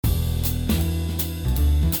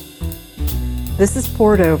This is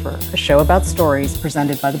Poured Over, a show about stories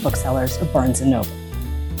presented by the booksellers of Barnes & Noble.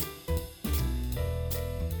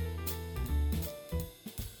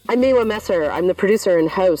 I'm Miwa Messer. I'm the producer and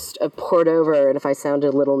host of Poured Over, and if I sound a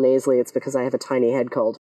little nasally, it's because I have a tiny head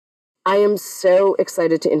cold. I am so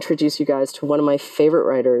excited to introduce you guys to one of my favorite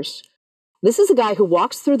writers. This is a guy who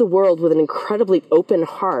walks through the world with an incredibly open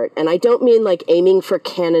heart, and I don't mean like aiming for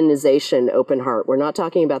canonization open heart. We're not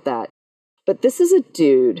talking about that. But this is a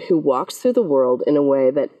dude who walks through the world in a way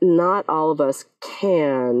that not all of us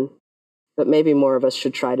can, but maybe more of us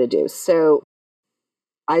should try to do. So,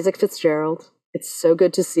 Isaac Fitzgerald, it's so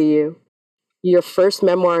good to see you. Your first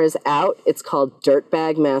memoir is out. It's called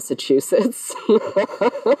Dirtbag Massachusetts.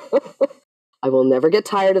 I will never get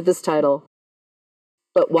tired of this title.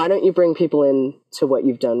 But why don't you bring people in to what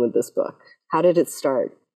you've done with this book? How did it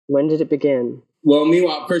start? When did it begin? Well,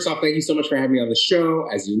 Miwa, first off, thank you so much for having me on the show.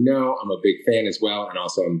 As you know, I'm a big fan as well, and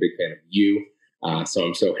also I'm a big fan of you. So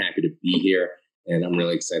I'm so happy to be here, and I'm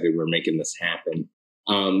really excited we're making this happen.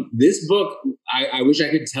 This book, I wish I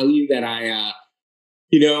could tell you that I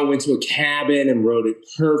went to a cabin and wrote it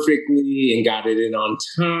perfectly and got it in on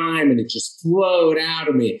time, and it just flowed out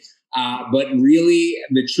of me. But really,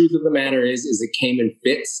 the truth of the matter is it came in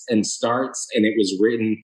fits and starts, and it was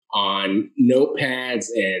written on notepads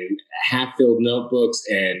and half-filled notebooks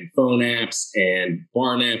and phone apps and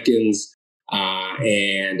bar napkins.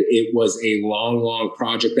 And it was a long, long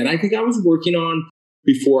project that I think I was working on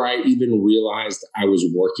before I even realized I was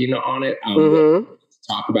working on it. What to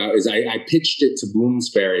talk about is I pitched it to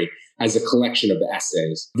Bloomsbury as a collection of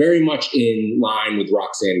essays, very much in line with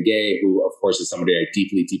Roxane Gay, who, of course, is somebody I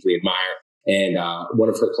deeply, deeply admire. And one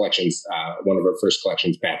of her first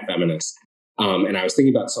collections, Bad Feminist. And I was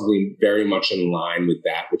thinking about something very much in line with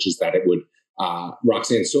that, which is that it would,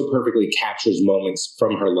 Roxane so perfectly captures moments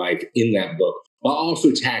from her life in that book, while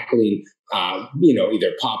also tackling,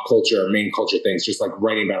 either pop culture or main culture things, just like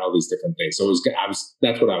writing about all these different things. So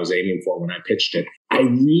that's what I was aiming for when I pitched it. I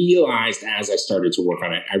realized as I started to work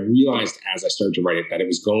on it, as I started to write it, that it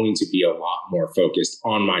was going to be a lot more focused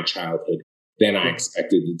on my childhood than I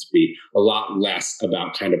expected it to be. A lot less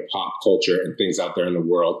about kind of pop culture and things out there in the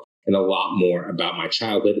world, and a lot more about my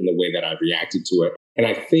childhood and the way that I reacted to it. And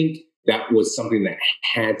I think that was something that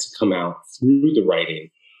had to come out through the writing,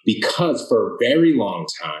 because for a very long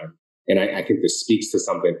time, and I think this speaks to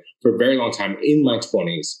something, for a very long time in my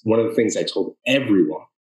 20s, one of the things I told everyone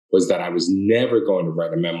was that I was never going to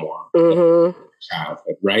write a memoir of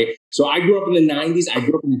childhood, right? So I grew up in the 90s. I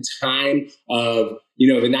grew up in a time of, the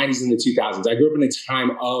 90s and the 2000s. I grew up in a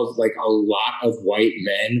time of like a lot of white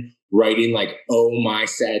men writing like, oh, my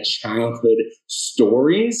sad childhood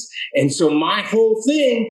stories. And so my whole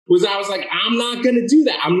thing was, I was like, I'm not going to do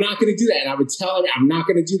that. I'm not going to do that. And I would tell him, I'm not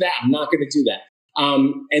going to do that. I'm not going to do that.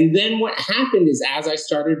 And then what happened is, as I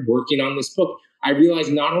started working on this book, I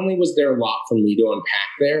realized not only was there a lot for me to unpack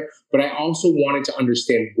there, but I also wanted to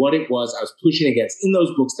understand what it was I was pushing against in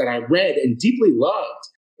those books that I read and deeply loved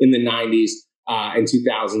in the 90s and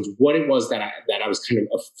 2000s, what it was that I was kind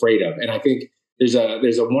of afraid of. And I think there's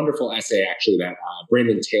a wonderful essay actually that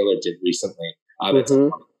Brandon Taylor did recently that's on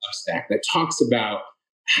Substack that talks about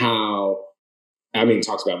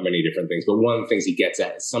talks about many different things, but one of the things he gets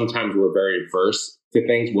at is sometimes we're very averse to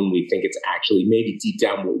things when we think it's actually maybe deep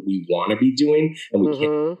down what we want to be doing, and we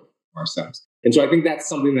can't ourselves. And so I think that's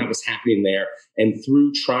something that was happening there. And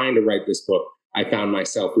through trying to write this book, I found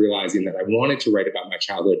myself realizing that I wanted to write about my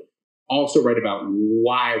childhood, also write about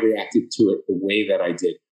why I reacted to it the way that I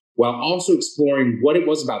did, while also exploring what it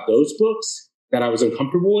was about those books that I was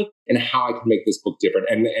uncomfortable with and how I could make this book different.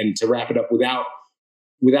 And to wrap it up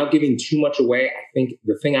without giving too much away, I think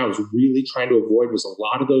the thing I was really trying to avoid was a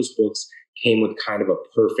lot of those books came with kind of a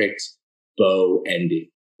perfect bow ending.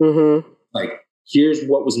 Like, here's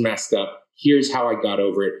what was messed up. Here's how I got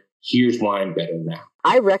over it. Here's why I'm better now.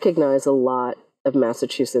 I recognize a lot of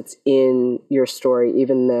Massachusetts in your story,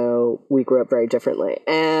 even though we grew up very differently.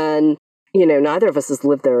 And neither of us has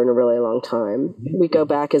lived there in a really long time. We go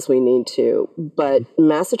back as we need to. But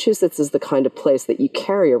Massachusetts is the kind of place that you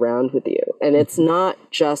carry around with you. And it's not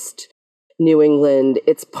just New England.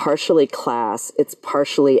 It's partially class. It's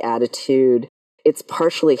partially attitude. It's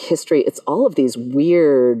partially history. It's all of these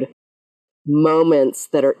weird moments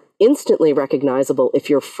that are instantly recognizable if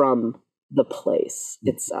you're from the place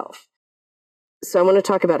itself. So I want to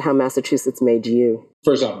talk about how Massachusetts made you.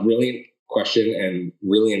 First off, brilliant question and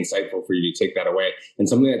really insightful for you to take that away. And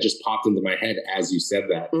something that just popped into my head as you said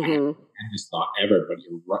that. I hadn't had this thought ever, but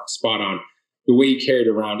you're spot on. The way you carry it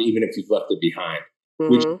around, even if you've left it behind,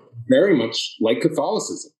 which very much like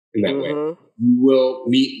Catholicism in that way. You will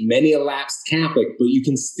meet many a lapsed Catholic, but you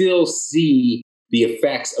can still see the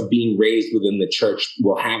effects of being raised within the church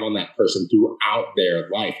will have on that person throughout their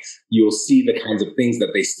life. You'll see the kinds of things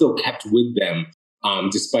that they still kept with them,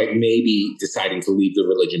 despite maybe deciding to leave the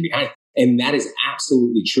religion behind. And that is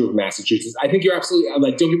absolutely true of Massachusetts. I think you're absolutely,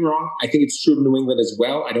 like, don't get me wrong. I think it's true of New England as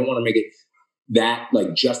well. I don't want to make it that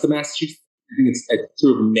like just the Massachusetts. I think it's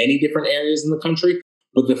true of many different areas in the country.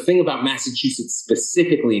 But the thing about Massachusetts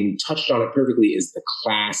specifically, and you touched on it perfectly, is the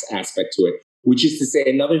class aspect to it, which is to say,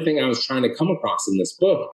 another thing I was trying to come across in this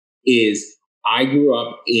book is I grew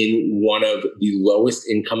up in one of the lowest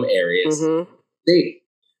income areas in the state.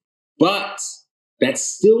 But that's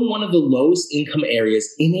still one of the lowest income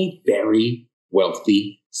areas in a very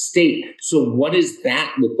wealthy state. So what does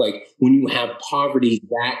that look like when you have poverty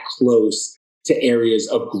that close to areas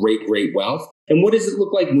of great, great wealth? And what does it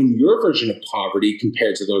look like when your version of poverty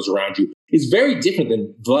compared to those around you is very different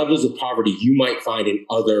than the levels of poverty you might find in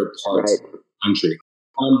other parts of the country?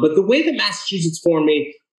 But the way that Massachusetts formed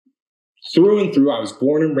me through and through, I was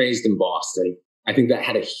born and raised in Boston. I think that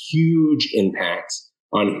had a huge impact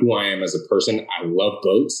on who I am as a person. I love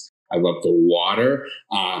boats. I love the water.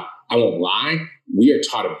 I won't lie. We are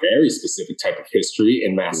taught a very specific type of history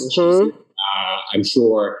in Massachusetts. I'm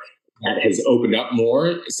sure that has opened up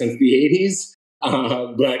more since the 80s.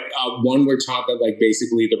 But one, we're taught that like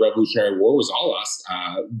basically the Revolutionary War was all us.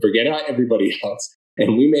 Forget everybody else.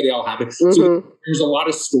 And we made it all happen. So there's a lot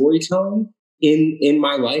of storytelling in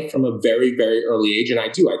my life from a very, very early age. And I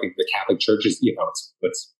think the Catholic Church is,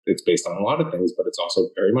 it's based on a lot of things, but it's also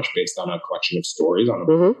very much based on a collection of stories.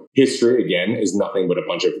 History, again, is nothing but a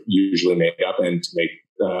bunch of usually made up and to make,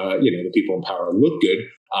 the people in power look good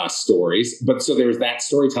stories. But so there's that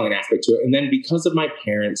storytelling aspect to it. And then because of my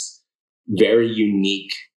parents' very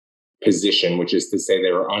unique position, which is to say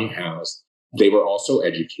they were unhoused, they were also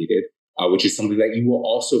educated, which is something that you will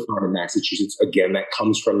also find in Massachusetts. Again, that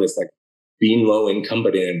comes from this like being low income,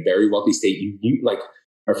 but in a very wealthy state. You like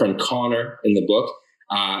our friend Connor in the book,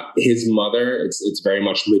 his mother, it's very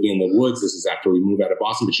much living in the woods. This is after we moved out of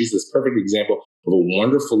Boston, but she's this perfect example of a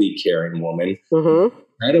wonderfully caring woman,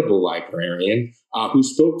 incredible librarian, who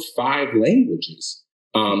spoke 5 languages,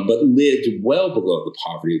 but lived well below the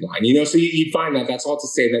poverty line. So you find that that's all to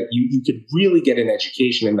say that you could really get an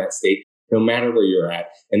education in that state, no matter where you're at.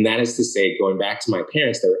 And that is to say, going back to my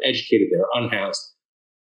parents, they were educated, they were unhoused.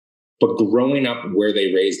 But growing up where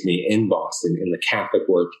they raised me in Boston, in the Catholic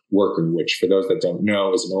Worker, which for those that don't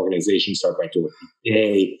know is an organization started by Dorothy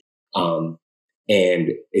Day, and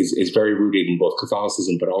is very rooted in both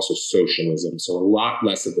Catholicism, but also socialism. So a lot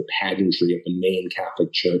less of the pageantry of the main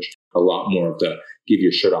Catholic Church, a lot more of the give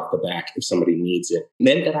your shirt off the back if somebody needs it.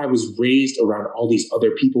 Meant that I was raised around all these other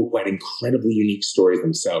people who had incredibly unique stories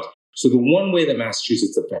themselves. So the one way that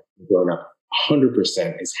Massachusetts affected me growing up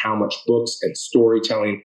 100% is how much books and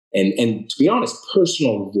storytelling and to be honest,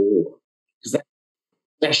 personal lore, because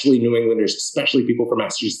especially New Englanders, especially people from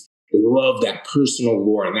Massachusetts, they love that personal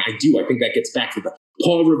lore. And I think that gets back to the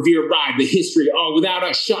Paul Revere ride, the history, without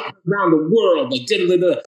us, shot around the world, like,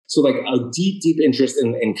 da-da-da-da. So like a deep, deep interest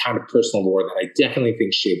in kind of personal lore that I definitely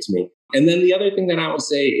think shaped me. And then the other thing that I will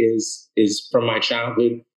say is from my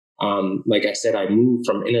childhood, like I said, I moved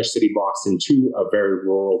from inner city Boston to a very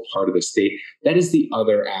rural part of the state. That is the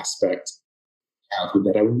other aspect childhood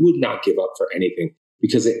that I would not give up for anything,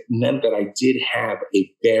 because it meant that I did have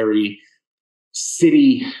a very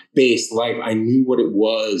city-based life. I knew what it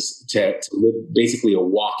was to live basically a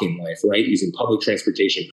walking life, right? Using public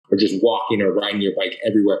transportation or just walking or riding your bike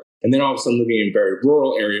everywhere. And then all of a sudden living in a very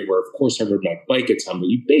rural area where, of course, I rode my bike a ton, but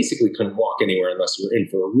you basically couldn't walk anywhere unless you were in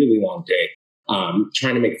for a really long day.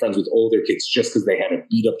 Trying to make friends with older kids just because they had a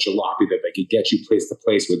beat-up jalopy that they could get you place to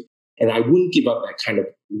place with. And I wouldn't give up that kind of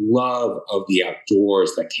love of the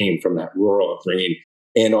outdoors that came from that rural upbringing,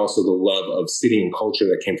 and also the love of city and culture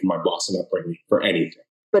that came from my Boston upbringing for anything.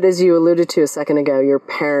 But as you alluded to a second ago, your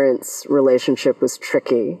parents' relationship was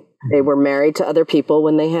tricky. They were married to other people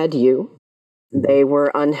when they had you. They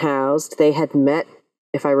were unhoused. They had met,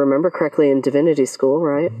 if I remember correctly, in divinity school,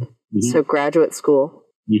 right? So graduate school.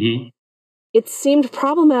 It seemed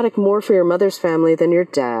problematic more for your mother's family than your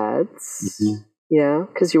dad's. Yeah,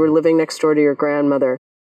 because you were living next door to your grandmother.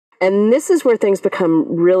 And this is where things become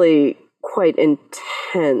really quite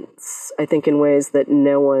intense, I think, in ways that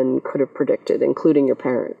no one could have predicted, including your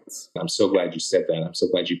parents. I'm so glad you said that. I'm so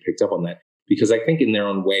glad you picked up on that, because I think in their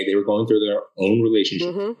own way, they were going through their own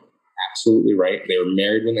relationship. Absolutely right. They were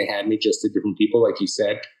married when they had me, just to different people, like you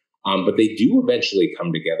said. But they do eventually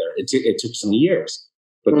come together. It took some years,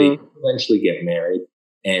 but they eventually get married.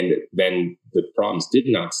 And then the problems did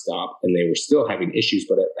not stop, and they were still having issues.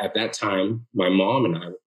 But at that time, my mom and I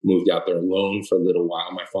moved out there alone for a little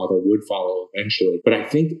while. My father would follow eventually. But I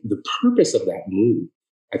think the purpose of that move,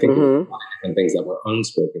 I think there were a lot of different things that were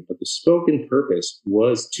unspoken, but the spoken purpose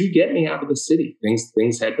was to get me out of the city.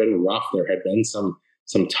 Things had been rough. There had been some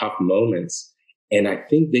tough moments. And I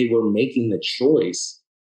think they were making the choice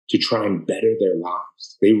to try and better their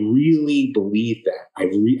lives. They really believed that.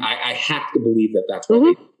 I have to believe that that's what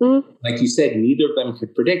they did. Like you said, neither of them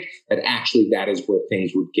could predict that actually that is where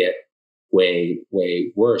things would get way,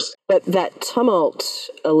 way worse. But that tumult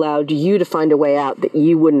allowed you to find a way out that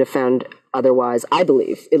you wouldn't have found otherwise, I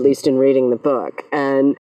believe, at least in reading the book.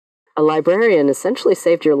 And a librarian essentially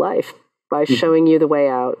saved your life by showing you the way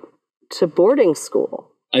out to boarding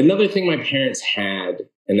school. Another thing my parents had,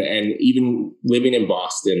 and even living in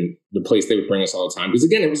Boston, the place they would bring us all the time, because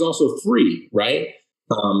again, it was also free, right?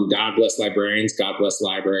 God bless librarians, God bless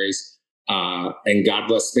libraries, and God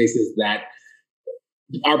bless spaces that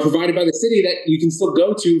are provided by the city that you can still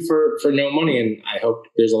go to for no money. And I hope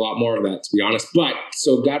there's a lot more of that, to be honest. But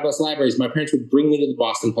so God bless libraries. My parents would bring me to the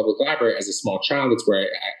Boston Public Library as a small child. It's where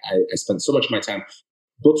I spent so much of my time.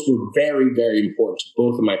 Books were very, very important to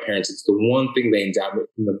both of my parents. It's the one thing they endowed me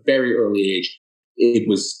from a very early age. It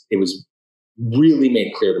was really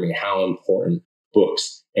made clear to me how important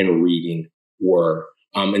books and reading were.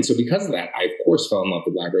 And so because of that, I, of course, fell in love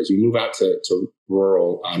with libraries. We moved out to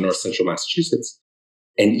rural north central Massachusetts.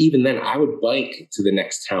 And even then, I would bike to the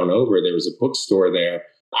next town over. There was a bookstore there.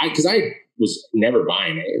 Because I was never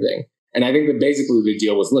buying anything. And I think that basically the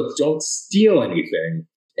deal was, look, don't steal anything.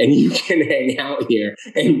 And you can hang out here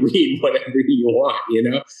and read whatever you want, you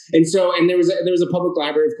know? And so, and there was a public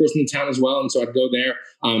library, of course, in the town as well. And so I'd go there.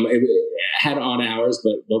 It had odd hours,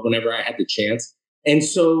 but whenever I had the chance. And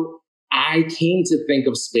so I came to think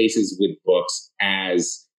of spaces with books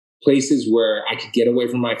as places where I could get away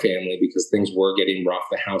from my family because things were getting rough.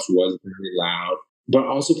 The house was very loud, but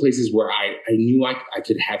also places where I knew I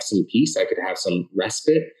could have some peace. I could have some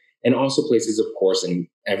respite, and also places, of course, and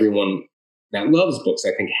everyone that loves books,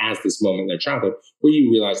 I think, has this moment in their childhood where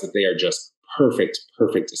you realize that they are just perfect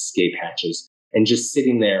escape hatches. And just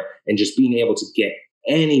sitting there and just being able to get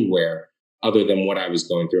anywhere other than what I was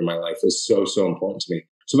going through in my life was so, so important to me.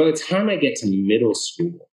 So by the time I get to middle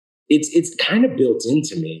school, it's kind of built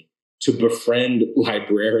into me to befriend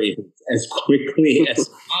librarians as quickly as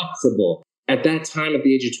possible. At that time, at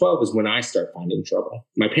the age of 12, is when I start finding trouble.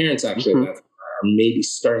 My parents actually at that time are maybe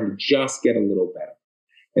starting to just get a little better.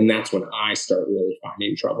 And that's when I start really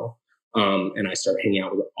finding trouble. And I start hanging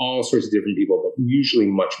out with all sorts of different people, but usually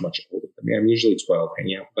much, much older than me. I'm usually 12,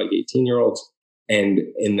 hanging out with like 18-year-olds. And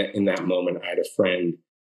in that moment, I had a friend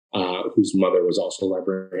whose mother was also a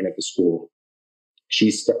librarian at the school. She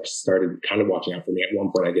started kind of watching out for me. At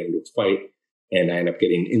one point, I get into a fight, and I end up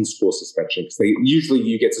getting in-school suspension. Because usually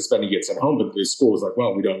you get suspended, you get sent home, but the school was like,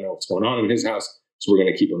 well, we don't know what's going on in his house, so we're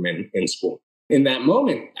going to keep him in school. In that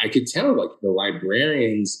moment, I could tell like the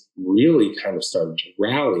librarians really kind of started to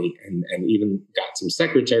rally and even got some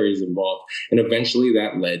secretaries involved. And eventually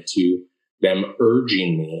that led to them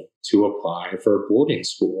urging me to apply for a boarding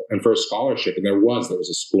school and for a scholarship. And there was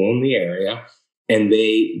a school in the area, and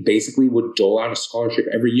they basically would dole out a scholarship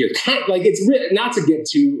every year. Like, it's really, not to get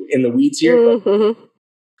too in the weeds here, but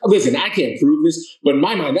listen, I can't prove this, but in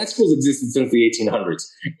my mind, that school's existed since the 1800s.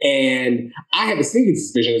 And I have a sneaking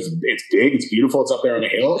suspicion it's big, it's beautiful, it's up there on a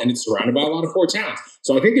hill, and it's surrounded by a lot of poor towns.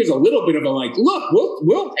 So I think there's a little bit of a like, look,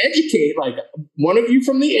 we'll educate like one of you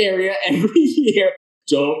from the area every year.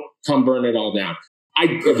 Don't come burn it all down.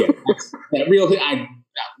 That real thing,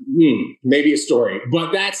 maybe a story,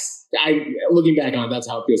 but looking back on it, that's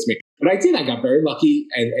how it feels to me. But I got very lucky,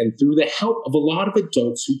 and through the help of a lot of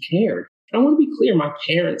adults who cared. I want to be clear, my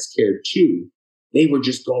parents cared too. They were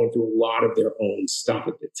just going through a lot of their own stuff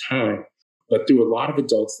at the time. But through a lot of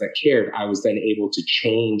adults that cared, I was then able to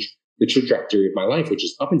change the trajectory of my life, which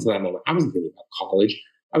is up until that moment, I wasn't thinking about college.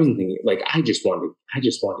 I wasn't thinking, like, I just wanted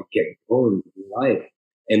to get going in life.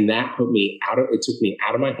 And that took me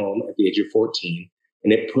out of my home at the age of 14.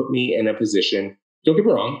 And it put me in a position, don't get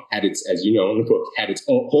me wrong, as you know in the book, had its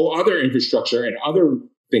own whole other infrastructure and other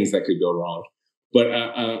things that could go wrong. But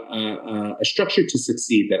a structure to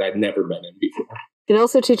succeed that I'd never been in before. It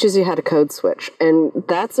also teaches you how to code switch. And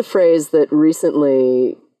that's a phrase that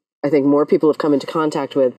recently I think more people have come into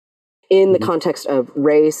contact with in the context of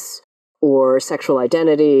race or sexual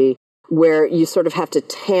identity, where you sort of have to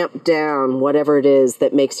tamp down whatever it is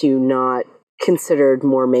that makes you not considered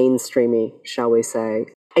more mainstreamy, shall we say.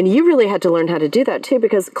 And you really had to learn how to do that too,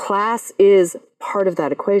 because class is part of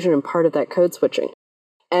that equation and part of that code switching.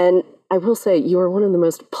 And I will say, you are one of the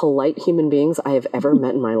most polite human beings I have ever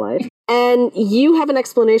met in my life. And you have an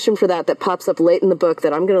explanation for that pops up late in the book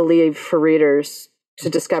that I'm going to leave for readers to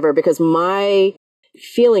discover, because my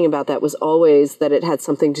feeling about that was always that it had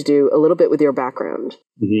something to do a little bit with your background,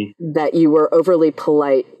 that you were overly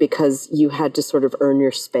polite because you had to sort of earn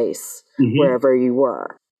your space wherever you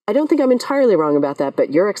were. I don't think I'm entirely wrong about that,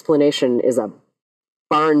 but your explanation is a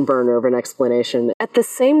barn burner of an explanation. At the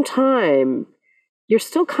same time, you're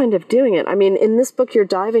still kind of doing it. I mean, in this book, you're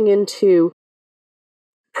diving into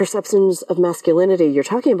perceptions of masculinity. You're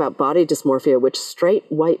talking about body dysmorphia, which straight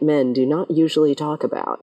white men do not usually talk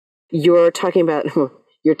about. You're talking about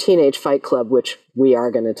your teenage fight club, which we are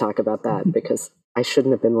going to talk about that because I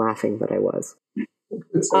shouldn't have been laughing, but I was.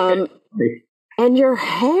 Okay. And your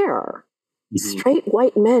hair. Straight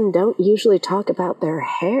white men don't usually talk about their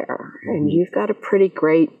hair. And you've got a pretty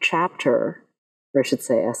great chapter, or I should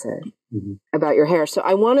say essay, about your hair. So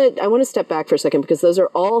I want to step back for a second, because those are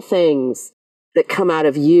all things that come out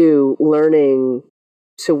of you learning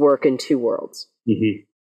to work in two worlds.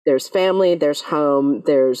 There's family, there's home,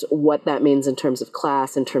 there's what that means in terms of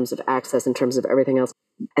class, in terms of access, in terms of everything else.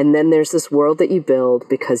 And then there's this world that you build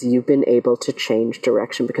because you've been able to change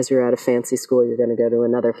direction, because you're at a fancy school, you're going to go to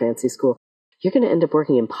another fancy school. You're going to end up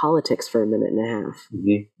working in politics for a minute and a half,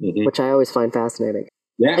 which I always find fascinating.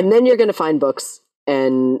 Yeah. And then you're going to find books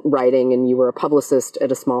and writing, and you were a publicist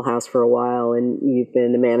at a small house for a while, and you've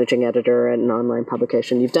been a managing editor at an online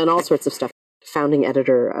publication. You've done all sorts of stuff. Founding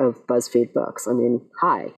editor of BuzzFeed Books. I mean,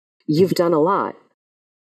 hi, you've done a lot.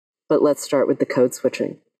 But let's start with the code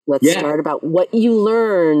switching. Let's start about what you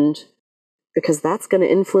learned, because that's going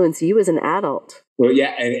to influence you as an adult. Well,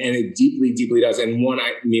 yeah, and it deeply, deeply does. And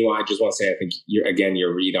meanwhile, I just want to say, I think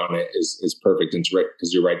your read on it is perfect and terrific,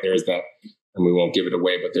 because you're right. There is that, and we won't give it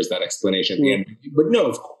away, but there's that explanation at the end. But no,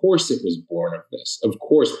 of course it was born of this. Of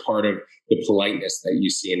course, part of the politeness that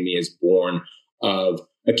you see in me is born of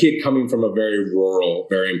a kid coming from a very rural,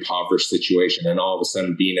 very impoverished situation, and all of a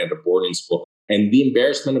sudden being at a boarding school, and the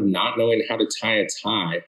embarrassment of not knowing how to tie a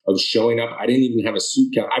tie, of showing up. I didn't even have a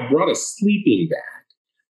suit. I brought a sleeping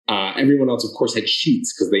bag. Everyone else, of course, had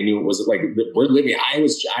sheets because they knew it was like, we're living. I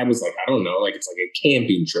was like, I don't know, like it's like a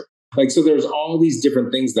camping trip. Like, so there's all these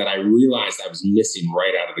different things that I realized I was missing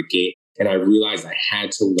right out of the gate. And I realized I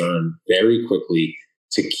had to learn very quickly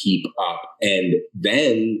to keep up. And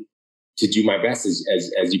then to do my best,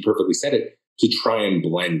 as you perfectly said it, to try and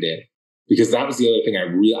blend in, because that was the other thing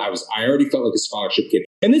I already felt like a scholarship kid.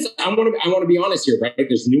 And this, I want to be honest here, right?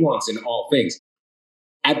 There's nuance in all things.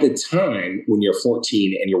 At the time when you're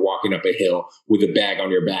 14 and you're walking up a hill with a bag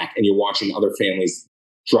on your back and you're watching other families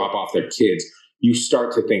drop off their kids, you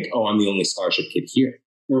start to think, oh, I'm the only scholarship kid here.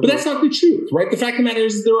 But that's not the truth, right? The fact of the matter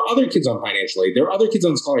is there are other kids on financial aid. There are other kids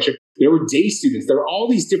on scholarship. There were day students. There are all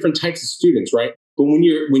these different types of students, right? But when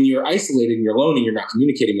you're isolated and you're alone and you're not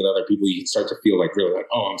communicating with other people, you can start to feel like really like,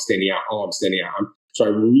 oh, I'm standing out. Oh, I'm standing out. So I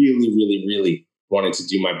really, really, really wanted to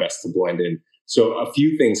do my best to blend in. So a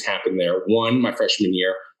few things happened there. One, my freshman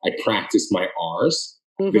year, I practiced my R's.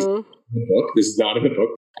 This is not in the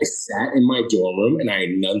book. I sat in my dorm room and I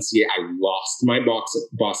enunciated. I lost my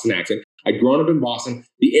Boston accent. I'd grown up in Boston.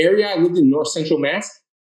 The area I lived in, North Central Mass,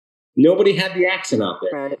 nobody had the accent out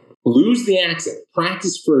there. Right. Lose the accent.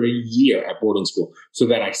 Practice for a year at boarding school so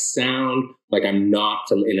that I sound like I'm not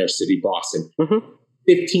from inner city Boston.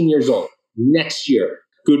 15 years old. Next year,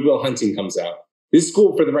 Good Will Hunting comes out. This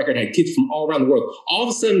school, for the record, had kids from all around the world. All of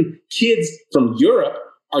a sudden, kids from Europe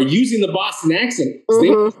are using the Boston accent. So they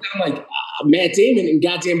sound like Matt Damon in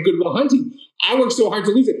goddamn Good Will Hunting. I worked so hard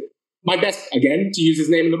to lose it. My best, again, to use his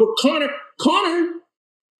name in the book, Connor.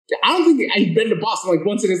 I don't think I've been to Boston like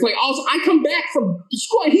once in his life. Also, I come back from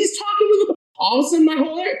school and he's talking with him. All of a sudden, my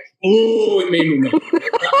whole area, it made me mad.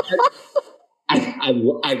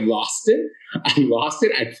 I lost it.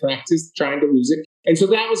 I practiced trying to lose it. And so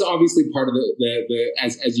that was obviously part of the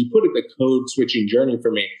as you put it, the code switching journey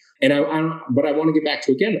for me. And but I want to get back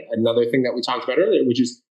to, again, another thing that we talked about earlier, which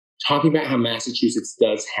is talking about how Massachusetts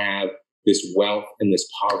does have this wealth and this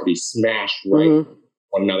poverty smashed right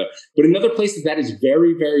one another. But another place that is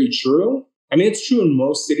very, very true. I mean, it's true in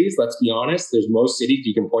most cities. Let's be honest. There's most cities.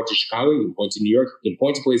 You can point to Chicago, you can point to New York, you can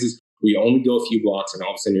point to places where you only go a few blocks and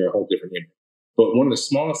all of a sudden you're a whole different neighborhood. But one of the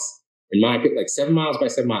smallest, in my opinion, like 7 miles by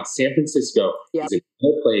 7 miles, San Francisco is a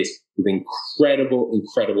place with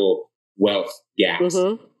incredible wealth gaps.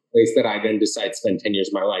 Place that I then decided to spend 10 years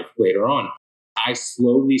of my life later on. I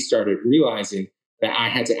slowly started realizing that I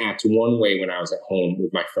had to act one way when I was at home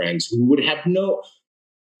with my friends who would have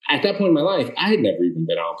at that point in my life, I had never even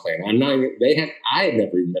been on a plane. I had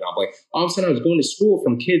never even been on a plane. All of a sudden I was going to school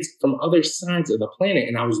from kids from other sides of the planet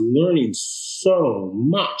and I was learning so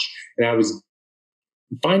much. And I was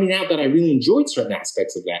finding out that I really enjoyed certain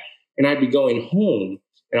aspects of that. And I'd be going home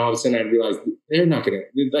and all of a sudden I'd realize they're not going to,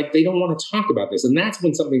 like, they don't want to talk about this. And that's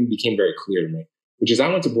when something became very clear to me, which is I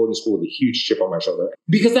went to boarding school with a huge chip on my shoulder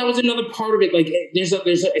because that was another part of it. Like there's a,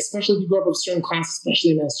 especially if you grow up with a certain class,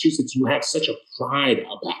 especially in Massachusetts, you have such a pride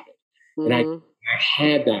about it. Mm-hmm. And I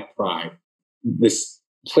had that pride, this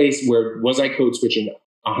place where was I code switching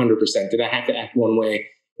 100%? Did I have to act one way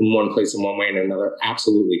in one place and one way in another?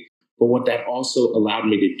 Absolutely. But what that also allowed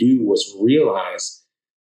me to do was realize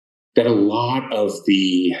that a lot of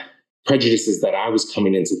the prejudices that I was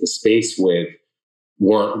coming into the space with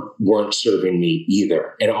weren't serving me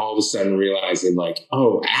either. And all of a sudden realizing like,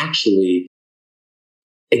 oh, actually,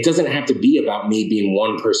 it doesn't have to be about me being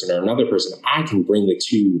one person or another person. I can bring the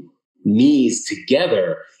two me's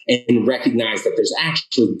together and recognize that there's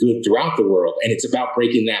actually good throughout the world. And it's about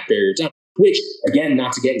breaking that barrier down, which, again,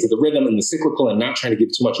 not to get into the rhythm and the cyclical and not trying to give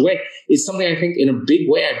too much away, is something I think in a big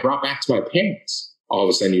way I brought back to my parents. All of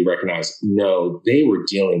a sudden you recognize, no, they were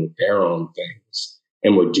dealing with their own things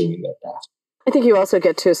and were doing their best. I think you also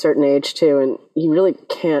get to a certain age too, and you really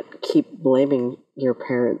can't keep blaming your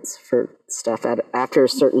parents for stuff after a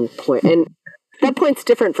certain point. And that point's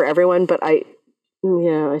different for everyone, but I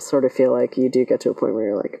sort of feel like you do get to a point where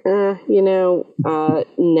you're like, now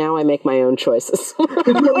I make my own choices.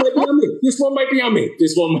 This one might be on me.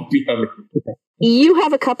 This one might be on me. You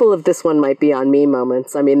have a couple of this one might be on me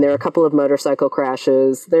moments. I mean, there are a couple of motorcycle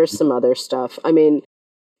crashes. There's some other stuff. I mean,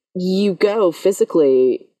 you go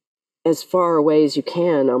physically as far away as you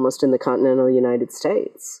can, almost in the continental United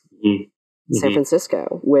States, San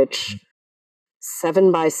Francisco, which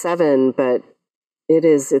 7x7, but it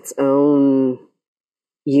is its own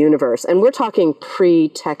universe. And we're talking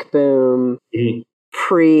pre-tech boom,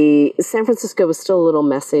 San Francisco was still a little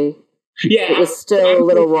messy. Yeah, it was still a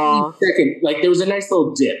little raw. Like there was a nice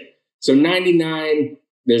little dip. So 99,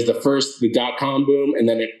 there's the .com boom, and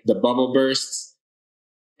then the bubble bursts.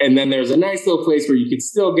 And then there's a nice little place where you could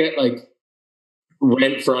still get like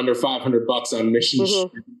rent for under $500 on Mission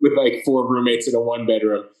Street with like 4 roommates in a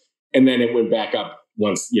 1-bedroom. And then it went back up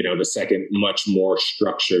once, the second much more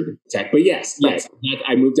structured tech. But yes,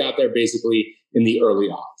 I moved out there basically in the early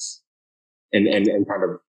aughts and kind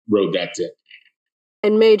of rode that dip.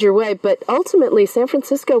 And made your way, but ultimately San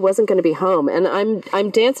Francisco wasn't going to be home. And I'm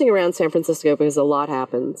dancing around San Francisco because a lot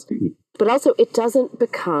happens, but also it doesn't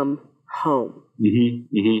become home.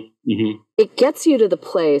 It gets you to the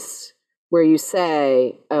place where you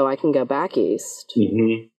say, "Oh, I can go back east.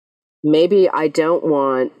 Maybe I don't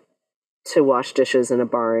want to wash dishes in a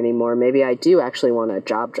bar anymore. Maybe I do actually want a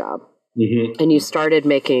job." And you started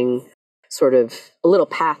making sort of a little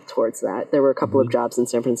path towards that. There were a couple of jobs in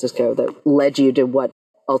San Francisco that led you to what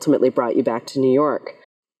ultimately brought you back to New York.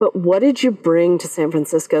 But what did you bring to San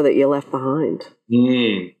Francisco that you left behind?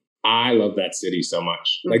 I love that city so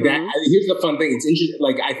much. Like that. Here's the fun thing. It's interesting.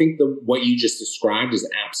 Like I think what you just described is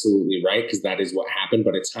absolutely right because that is what happened.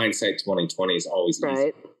 But it's hindsight 2020 is always easy.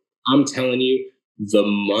 Right. I'm telling you, the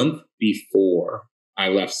month before I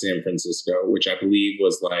left San Francisco, which I believe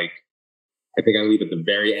was like, I think I leave at the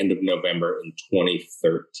very end of November in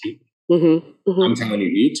 2013. I'm telling you,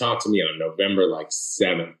 you talk to me on November like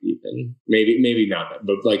 7th, even maybe not that,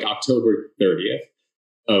 but like October 30th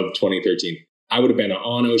of 2013. I would have been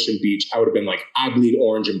on Ocean Beach. I would have been like, I bleed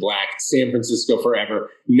orange and black, San Francisco forever,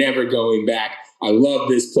 never going back. I love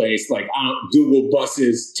this place. Like, Google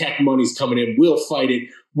buses, tech money's coming in. We'll fight it.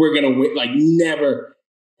 We're going to win. Like, never.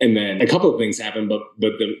 And then a couple of things happened, but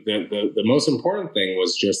the most important thing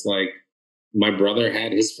was just like, my brother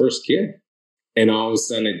had his first kid. And all of a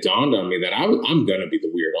sudden it dawned on me that I'm going to be the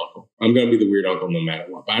weird uncle. I'm going to be the weird uncle no matter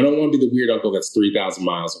what. But I don't want to be the weird uncle that's 3,000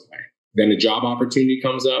 miles away. Then a job opportunity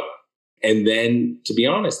comes up. And then, to be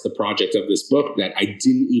honest, the project of this book that I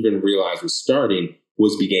didn't even realize was starting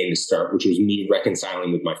was beginning to start, which was me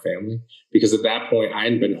reconciling with my family. Because at that point, I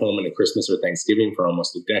hadn't been home in a Christmas or Thanksgiving for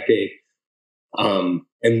almost a decade.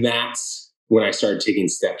 And that's when I started taking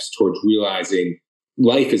steps towards realizing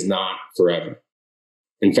life is not forever.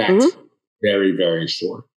 In fact, very, very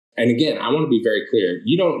short. And again, I want to be very clear.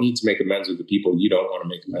 You don't need to make amends with the people you don't want to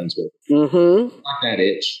make amends with. Got that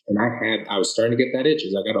itch. And I was starting to get that itch.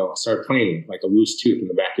 I got to start playing like a loose tooth in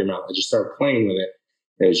the back of your mouth. I just started playing with it.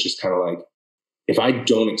 And it's just kind of like, if I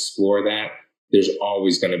don't explore that, there's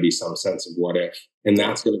always going to be some sense of what if. And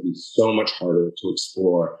that's going to be so much harder to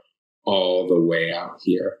explore all the way out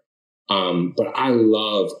here. But I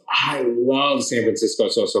love San Francisco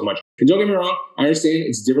so much. And don't get me wrong, I understand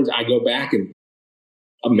it's different. I go back and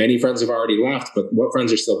many friends have already left, but what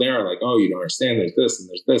friends are still there are like, oh, you don't understand. There's this and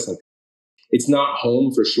there's this. And it's not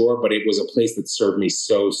home for sure, but it was a place that served me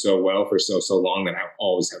so well for so long that I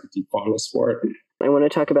always have a deep fondness for it. I want to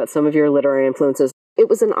talk about some of your literary influences. It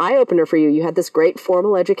was an eye-opener for you. You had this great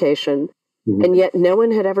formal education, and yet no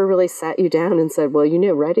one had ever really sat you down and said, well,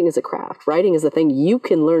 writing is a craft. Writing is a thing you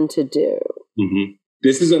can learn to do.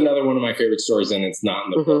 This is another one of my favorite stories, and it's not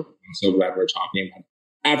in the book. I'm so glad we're talking about it.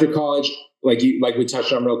 After college, like we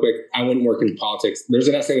touched on real quick, I went and worked in politics. There's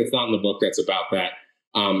an essay that's not in the book that's about that.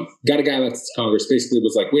 Got a guy elected to Congress, basically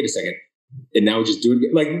was like, wait a second. And now we just do it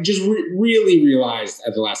again. Like, just really realized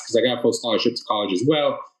at the last, because I got a full scholarship to college as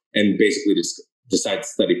well, and basically just decided to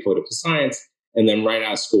study political science. And then right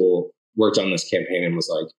out of school, worked on this campaign and was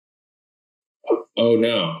like, oh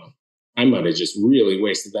no, I might have just really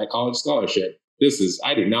wasted that college scholarship.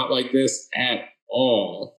 I do not like this at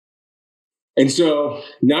all. And so,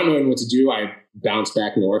 not knowing what to do, I bounced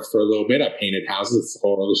back north for a little bit. I painted houses. It's a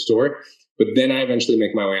whole other story. But then I eventually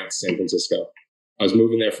make my way out to San Francisco. I was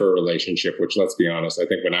moving there for a relationship, which, let's be honest, I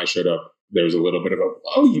think when I showed up, there was a little bit of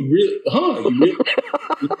you really,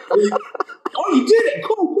 you did it.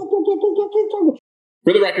 Cool.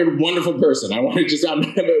 For the record, wonderful person. I'm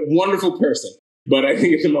a wonderful person. But I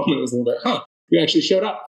think at the moment it was a little bit, you actually showed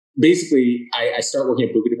up. Basically, I start working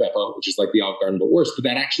at Buca di Beppo, which is like the Olive Garden, but worse. But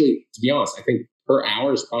that actually, to be honest, I think per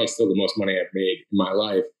hour is probably still the most money I've made in my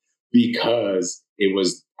life, because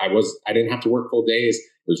I didn't have to work full days.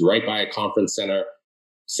 It was right by a conference center,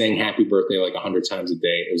 saying happy birthday like 100 times a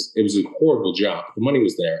day. It was a horrible job. The money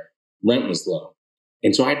was there. Rent was low.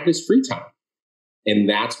 And so I had this free time. And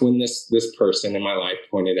that's when this person in my life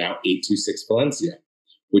pointed out 826 Valencia,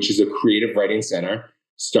 which is a creative writing center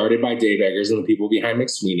started by Dave Eggers and the people behind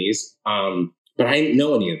McSweeney's. But I didn't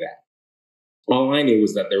know any of that. All I knew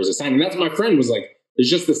was that there was a sign. And that's my friend was like,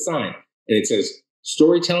 there's just this sign. And it says,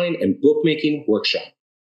 storytelling and bookmaking workshop.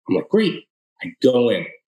 I'm like, great. I go in.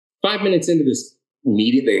 5 minutes into this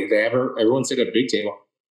meeting, everyone sit at a big table.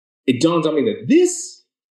 It dawns on me that this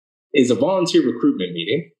is a volunteer recruitment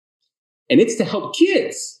meeting, and it's to help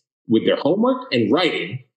kids with their homework and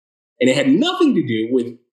writing. And it had nothing to do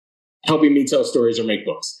with helping me tell stories or make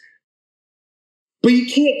books. But you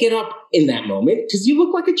can't get up in that moment because you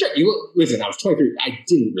look like a jerk. Listen, I was 23. I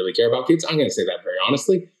didn't really care about kids. I'm going to say that very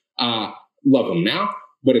honestly. Love them now.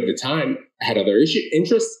 But at the time, I had other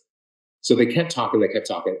interests. So they kept talking.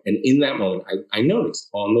 And in that moment, I noticed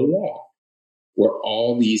on the wall were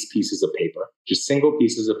all these pieces of paper, just single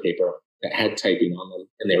pieces of paper that had typing on them.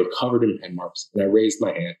 And they were covered in pen marks. And I raised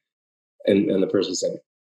my hand. And the person said,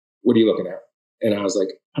 what are you looking at? And I was like,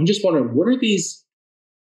 I'm just wondering, what are these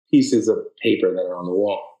pieces of paper that are on the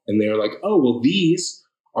wall? And they were like, oh, well, these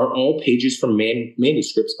are all pages from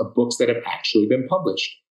manuscripts of books that have actually been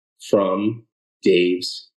published from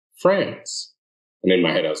Dave's friends. And in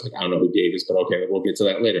my head, I was like, I don't know who Dave is, but okay, we'll get to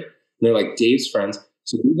that later. And they're like, Dave's friends.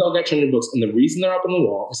 So these all got turned into books. And the reason they're up on the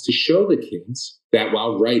wall is to show the kids that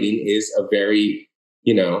while writing is a very,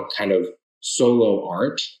 kind of solo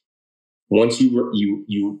art, once you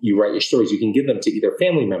write your stories, you can give them to either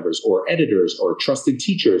family members or editors or trusted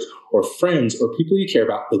teachers or friends or people you care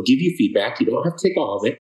about. They'll give you feedback. You don't have to take all of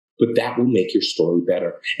it, but that will make your story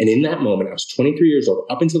better. And in that moment, I was 23 years old.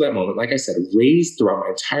 Up until that moment, like I said, raised throughout my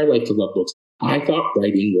entire life to love books. I thought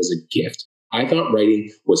writing was a gift. I thought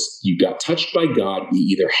writing was you got touched by God. You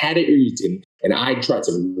either had it or you didn't. And I tried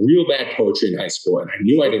some real bad poetry in high school, and I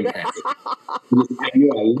knew I didn't have it. I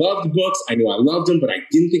knew I loved books. I knew I loved them, but I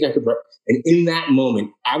didn't think I could write. And in that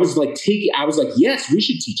moment, I was like, yes, we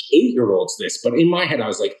should teach 8-year-olds this. But in my head, I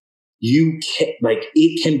was like,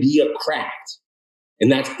 it can be a craft.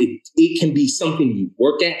 And that's it. It can be something you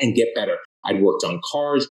work at and get better. I'd worked on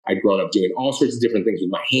cars. I'd grown up doing all sorts of different things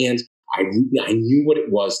with my hands. I knew what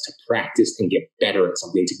it was to practice and get better at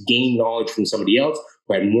something, to gain knowledge from somebody else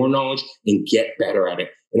who had more knowledge and get better at it.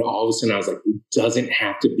 And all of a sudden I was like, it doesn't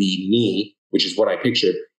have to be me, which is what I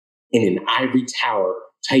pictured, in an ivory tower,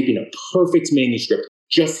 typing a perfect manuscript,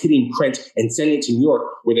 just hitting print and sending it to New York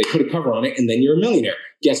where they put a cover on it, and then you're a millionaire.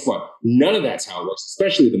 Guess what? None of that's how it works,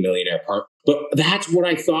 especially the millionaire part. But that's what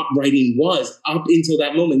I thought writing was up until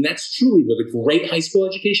that moment. That's truly with a great high school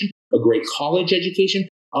education, a great college education.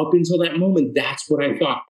 Up until that moment, that's what I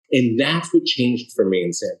thought. And that's what changed for me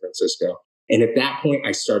in San Francisco. And at that point,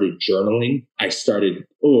 I started journaling. I started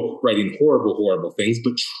writing horrible things,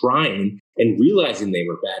 but trying and realizing they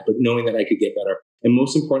were bad, but knowing that I could get better. And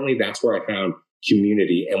most importantly, that's where I found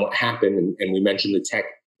community. And what happened, and we mentioned the tech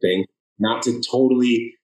thing, not to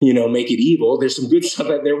totally, make it evil. There's some good stuff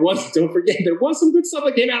that don't forget, there was some good stuff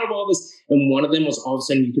that came out of all this. And one of them was all of a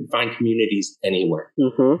sudden you could find communities anywhere.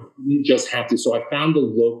 Mm-hmm. You just have to. So I found the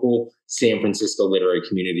local San Francisco literary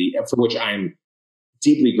community, for which I'm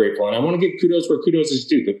deeply grateful. And I want to give kudos where kudos is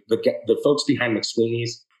due. The folks behind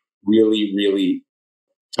McSweeney's really, really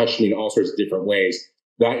touched me in all sorts of different ways.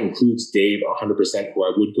 That includes Dave, 100%, who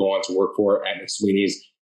I would go on to work for at McSweeney's,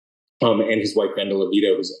 and his wife, Brenda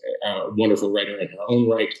Levito, who's a wonderful writer in her own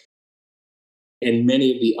right, and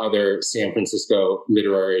many of the other San Francisco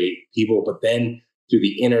literary people. But then through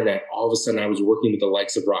the internet, all of a sudden I was working with the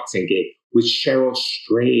likes of Roxane Gay, with Cheryl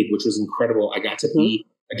Strayed, which was incredible. I got to be,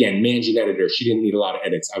 again, managing editor. She didn't need a lot of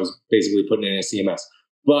edits. I was basically putting in a CMS.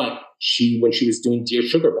 But when she was doing Dear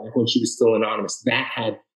Sugar, back when she was still anonymous, that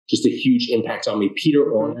had just a huge impact on me. Peter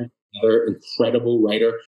Orner, another incredible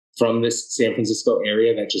writer from this San Francisco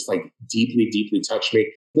area that just like deeply, deeply touched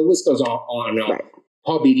me. The list goes on and on. Right.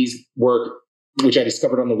 Paul Beatty's work, which I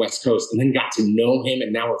discovered on the West Coast, and then got to know him,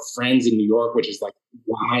 and now we're friends in New York, which is like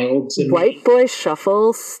wild to me. White Boy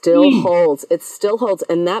Shuffle still holds. It still holds.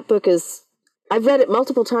 And that book is, I've read it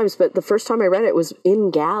multiple times, but the first time I read it was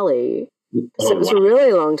in Galley. So it was a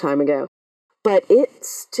really long time ago. But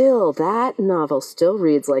that novel still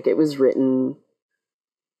reads like it was written,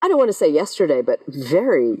 I don't want to say yesterday, but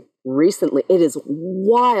very recently. It is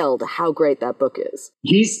wild how great that book is.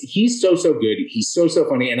 He's so good. He's so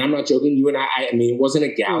funny. And I'm not joking. You and I mean, it wasn't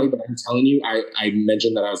a Galley, but I'm telling you, I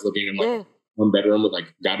mentioned that I was living in like one bedroom with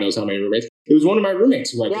like God knows how many roommates. It was one of my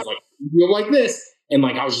roommates who was like, you're like this. And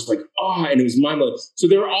like, I was just like, oh, and it was mind-blowing. So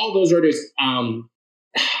there are all those writers,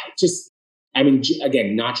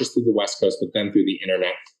 again, not just through the West Coast, but then through the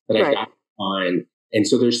internet that I got to find. And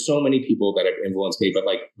so there's so many people that have influenced me, but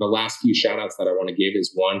like the last few shout outs that I want to give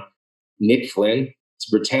is one, Nick Flynn, to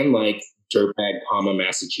pretend like Dirtbag,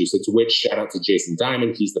 Massachusetts, which shout out to Jason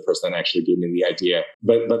Diamond. He's the person that actually gave me the idea.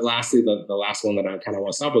 But lastly, the last one that I kind of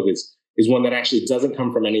want to stop with is one that actually doesn't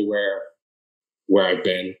come from anywhere where I've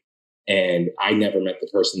been. And I never met the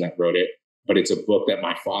person that wrote it, but it's a book that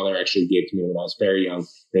my father actually gave to me when I was very young.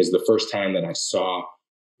 It was the first time that I saw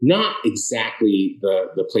not exactly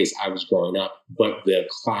the place I was growing up, but the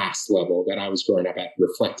class level that I was growing up at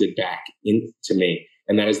reflected back into me.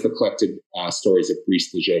 And that is the collected stories of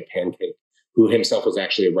Brice Leger Pancake, who himself was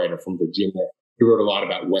actually a writer from Virginia. He wrote a lot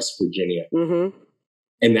about West Virginia. Mm-hmm.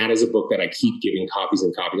 And that is a book that I keep giving copies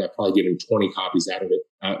and copies. I've probably given 20 copies out.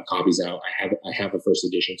 I have a first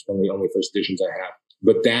edition. It's one of the only first editions I have.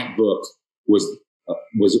 But that book was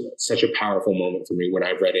such a powerful moment for me when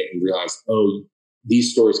I read it and realized, oh,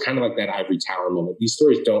 these stories, kind of like that Ivory Tower moment, these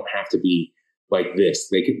stories don't have to be like this.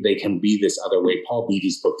 They can be this other way. Paul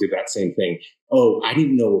Beatty's book did that same thing. Oh, I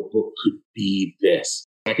didn't know a book could be this.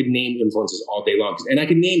 I could name influences all day long. And I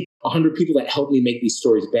could name 100 people that helped me make these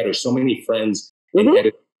stories better. So many friends and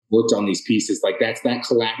editors worked on these pieces. Like that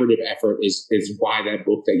collaborative effort is why that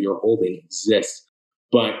book that you're holding exists.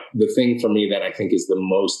 But the thing for me that I think is the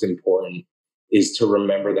most important is to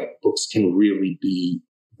remember that books can really be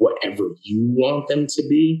whatever you want them to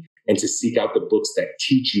be, and to seek out the books that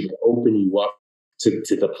teach you, to open you up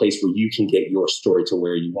to the place where you can get your story to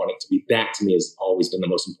where you want it to be. That to me has always been the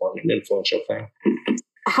most important and influential thing.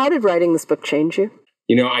 How did writing this book change you?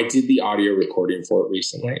 I did the audio recording for it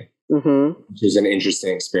recently, which was an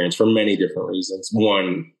interesting experience for many different reasons.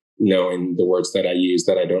 One, knowing the words that I use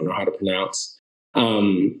that I don't know how to pronounce, but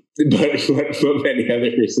many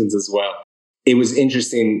other reasons as well. It was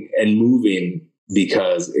interesting and moving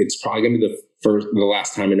because it's probably going to be the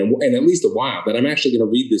last time in at least a while that I'm actually going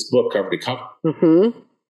to read this book cover to cover. Mm-hmm.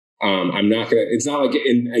 I'm not going to, it's not like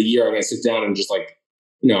in a year I'm going to sit down and just like,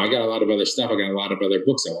 I got a lot of other stuff. I got a lot of other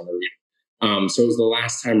books I want to read. So it was the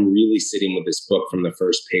last time really sitting with this book from the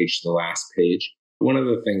first page to the last page. One of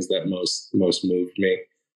the things that most moved me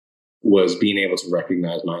was being able to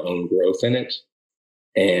recognize my own growth in it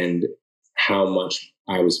and how much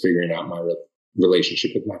I was figuring out my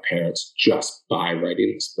relationship with my parents just by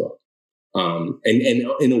writing this book. And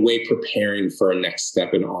in a way, preparing for a next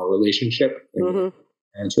step in our relationship, in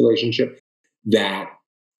parents' relationship, that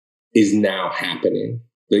is now happening.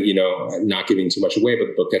 Not giving too much away, but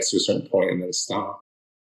the book gets to a certain point and then stop.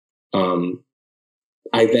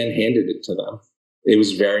 I then handed it to them. It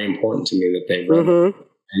was very important to me that they read it.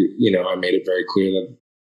 And, I made it very clear that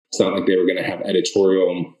it's not like they were going to have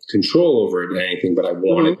editorial control over it or anything, but I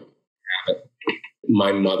wanted to have it.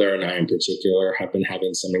 My mother and I in particular have been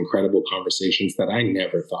having some incredible conversations that I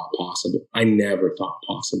never thought possible.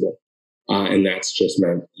 And that's just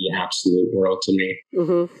meant the absolute world to me.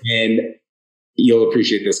 Mm-hmm. And you'll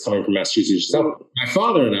appreciate this coming from Massachusetts yourself. My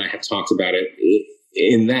father and I have talked about it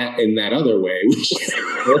in that other way,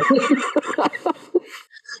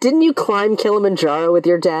 Didn't you climb Kilimanjaro with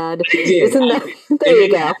your dad? I did. Isn't that there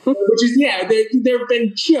you go. Which is, there have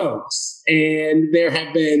been jokes and there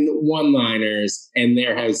have been one-liners and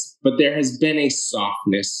there has been a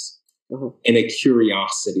softness and a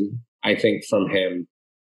curiosity, I think, from him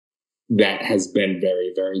that has been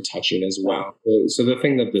very, very touching as well. So the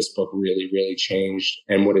thing that this book really, really changed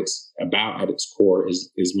and what it's about at its core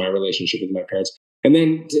is my relationship with my parents. And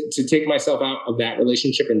then to take myself out of that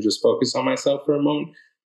relationship and just focus on myself for a moment,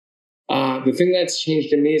 the thing that's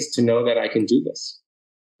changed in me is to know that I can do this.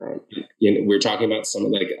 Right? We're talking about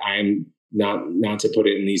someone like, I'm not to put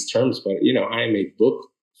it in these terms, but I am a book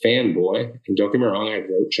fanboy. And don't get me wrong, I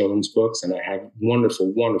wrote children's books and I have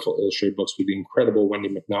wonderful, wonderful illustrated books with the incredible Wendy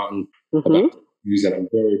McNaughton about news, and I'm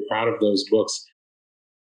very proud of those books.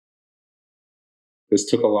 This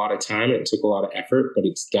took a lot of time, it took a lot of effort, but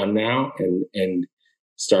it's done now. And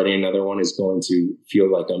starting another one is going to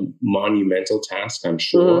feel like a monumental task, I'm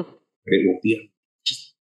sure. But it will be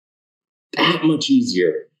just that much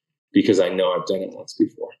easier because I know I've done it once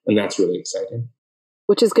before. And that's really exciting.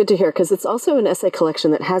 Which is good to hear, because it's also an essay collection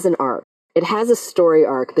that has an arc. It has a story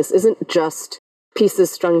arc. This isn't just pieces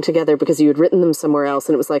strung together because you had written them somewhere else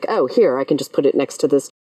and it was like, oh, here, I can just put it next to this.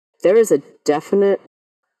 There is a definite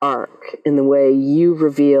arc in the way you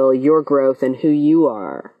reveal your growth and who you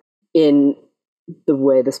are in the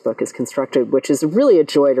way this book is constructed, which is really a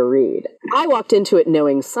joy to read. I walked into it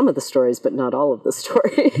knowing some of the stories, but not all of the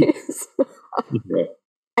stories.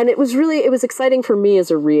 And it was exciting for me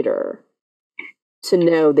as a reader to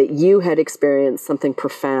know that you had experienced something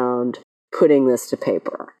profound putting this to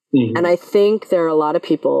paper. And I think there are a lot of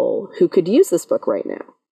people who could use this book right now.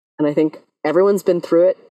 And I think everyone's been through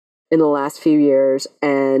it in the last few years,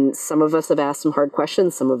 and some of us have asked some hard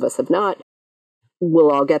questions, some of us have not.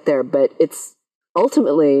 We'll all get there, but it's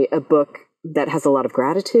ultimately a book that has a lot of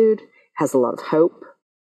gratitude, has a lot of hope,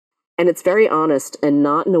 and it's very honest and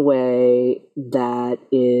not in a way that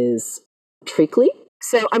is treacly.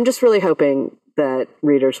 So I'm just really hoping that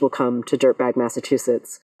readers will come to Dirtbag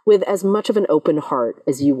Massachusetts with as much of an open heart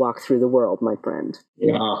as you walk through the world, my friend.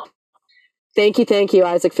 Yeah. Thank you,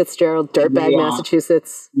 Isaac Fitzgerald. Dirtbag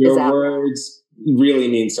Massachusetts Your is out. words really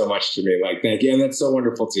mean so much to me. Like, thank you. And that's so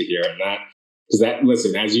wonderful to hear. And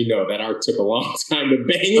listen, as you know, that arc took a long time to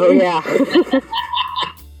bang. Oh, yeah.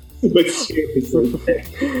 But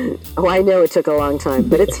seriously. Oh, I know it took a long time,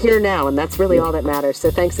 but it's here now, and that's really all that matters.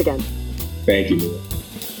 So thanks again. Thank you.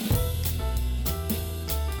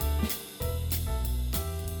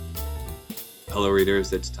 Hello,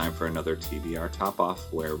 readers. It's time for another TBR Top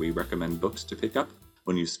Off, where we recommend books to pick up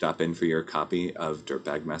when you stop in for your copy of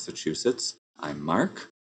Dirtbag Massachusetts. I'm Mark.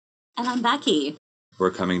 And I'm Becky.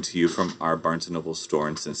 We're coming to you from our Barnes & Noble store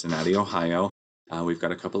in Cincinnati, Ohio. We've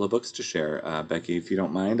got a couple of books to share. Becky, if you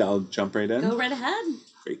don't mind, I'll jump right in. Go right ahead.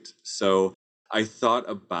 Great. So I thought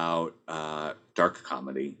about dark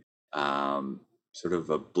comedy, sort of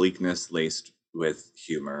a bleakness laced with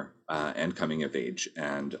humor and coming of age.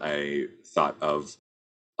 And I thought of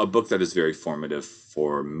a book that is very formative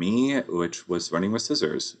for me, which was Running with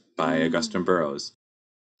Scissors by Augustin Burroughs.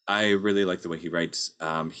 I really like the way he writes.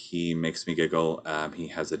 He makes me giggle. He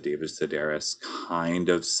has a David Sedaris kind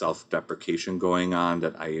of self-deprecation going on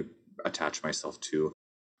that I attach myself to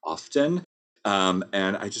often. And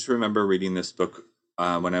I just remember reading this book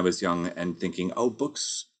when I was young and thinking, oh,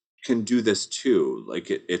 books can do this too.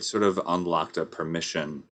 Like it sort of unlocked a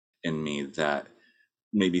permission in me that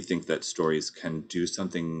made me think that stories can do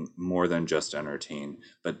something more than just entertain,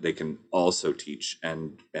 but they can also teach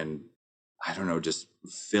and I don't know, just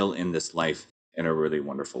fill in this life in a really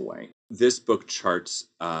wonderful way. This book charts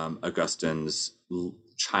Augustin's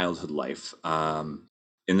childhood life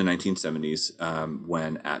in the 1970s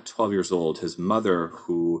when at 12 years old, his mother,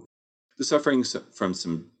 who was suffering from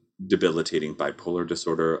some debilitating bipolar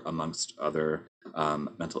disorder, amongst other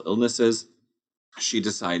mental illnesses, she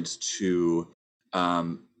decides to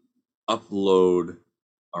upload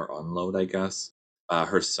or unload, I guess,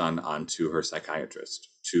 her son onto her psychiatrist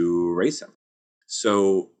to raise him.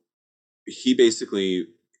 So he basically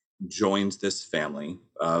joins this family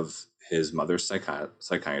of his mother's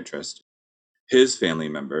psychiatrist, his family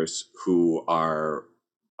members, who are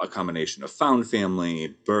a combination of found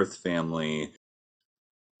family, birth family,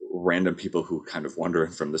 random people who kind of wander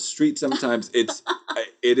in from the street sometimes. It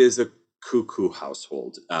is a cuckoo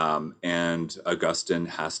household, and Augustin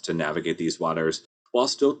has to navigate these waters while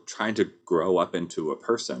still trying to grow up into a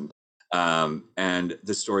person. And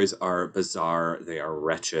the stories are bizarre, they are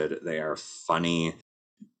wretched, they are funny.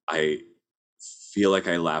 I feel like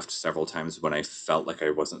I laughed several times when I felt like I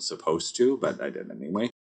wasn't supposed to, but I did anyway.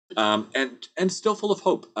 And still full of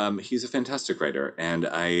hope. He's a fantastic writer, and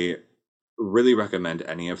I really recommend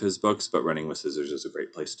any of his books, but Running with Scissors is a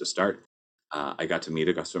great place to start. I got to meet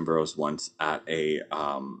Augustin Burroughs once at an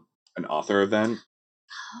author event.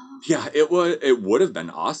 Yeah, it would have been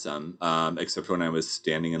awesome, except when I was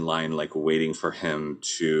standing in line, like waiting for him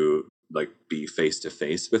to like be face to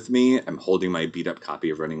face with me. I'm holding my beat up copy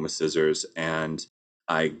of Running with Scissors, and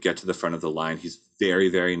I get to the front of the line. He's very,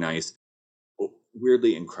 very nice,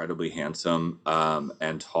 weirdly incredibly handsome,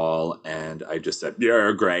 and tall, and I just said,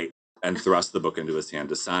 "You're great," and thrust the book into his hand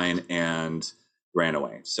to sign and ran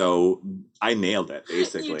away. So I nailed it,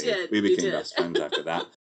 basically. You did. We became best friends after that.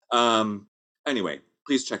 Anyway,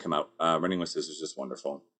 please check him out. Running with Scissors is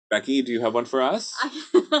wonderful. Becky, do you have one for us?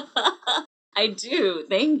 I do.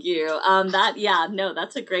 Thank you.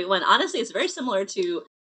 That's a great one. Honestly, it's very similar to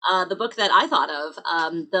the book that I thought of.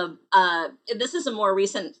 This is a more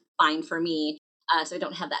recent find for me, so I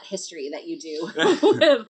don't have that history that you do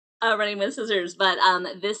with Running with Scissors. But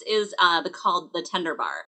this is called The Tender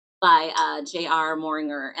Bar by J.R.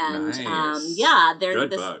 Moringer, and nice. Good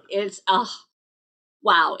book. It's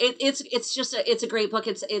wow, it's a great book.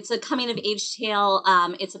 It's a coming of age tale.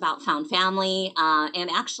 It's about found family, and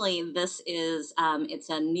actually this is it's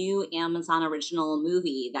a new Amazon original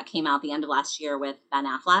movie that came out the end of last year with Ben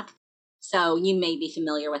Affleck. So you may be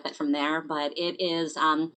familiar with it from there, but it is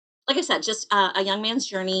like I said, just a young man's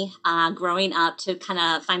journey growing up to kind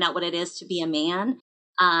of find out what it is to be a man,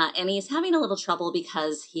 and he's having a little trouble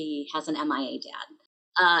because he has an MIA dad.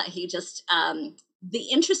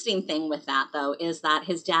 The interesting thing with that, though, is that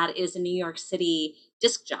his dad is a New York City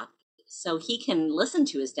disc jockey, so he can listen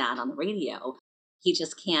to his dad on the radio. He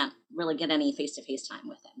just can't really get any face-to-face time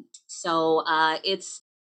with him. So it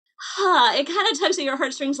kind of tugs at your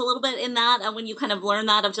heartstrings a little bit in that when you kind of learn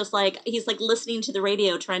that of just like, he's like listening to the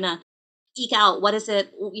radio, trying to eke out, what is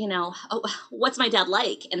it, what's my dad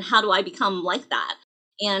like, and how do I become like that?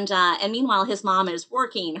 And meanwhile, his mom is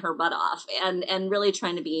working her butt off and really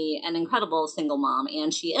trying to be an incredible single mom,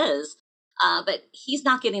 and she is. But he's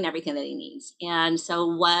not getting everything that he needs. And so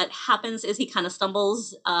what happens is he kind of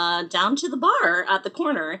stumbles down to the bar at the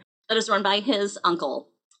corner that is run by his uncle.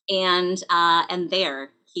 And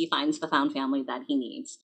there he finds the found family that he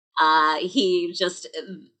needs. The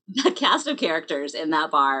cast of characters in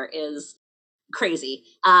that bar is crazy.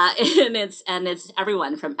 And it's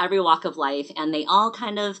everyone from every walk of life, and they all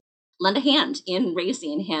kind of lend a hand in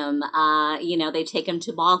raising him. They take him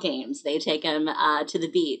to ball games, they take him to the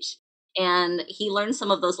beach, and he learns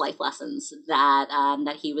some of those life lessons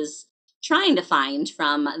that he was trying to find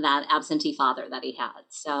from that absentee father that he had.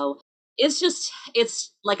 So it's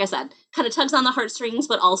like I said, kind of tugs on the heartstrings,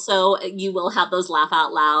 but also you will have those laugh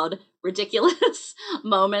out loud, ridiculous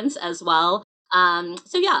moments as well.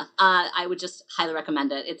 I would just highly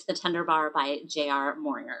recommend it. It's The Tender Bar by J.R.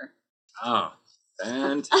 Moringer. Oh,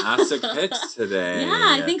 fantastic picks today. Yeah,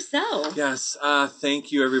 I think so. Yes.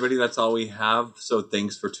 Thank you, everybody. That's all we have. So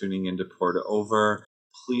thanks for tuning in to Poured Over.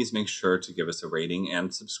 Please make sure to give us a rating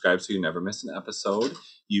and subscribe so you never miss an episode.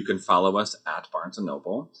 You can follow us at Barnes &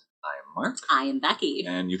 Noble. I'm Mark. I am Becky.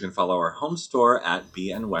 And you can follow our home store at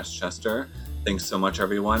BN Westchester. Thanks so much,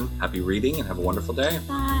 everyone. Happy reading and have a wonderful day.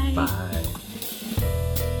 Bye. Bye.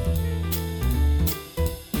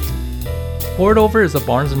 Poured Over is a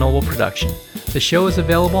Barnes & Noble production. The show is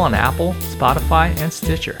available on Apple, Spotify, and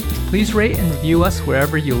Stitcher. Please rate and review us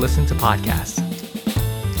wherever you listen to podcasts.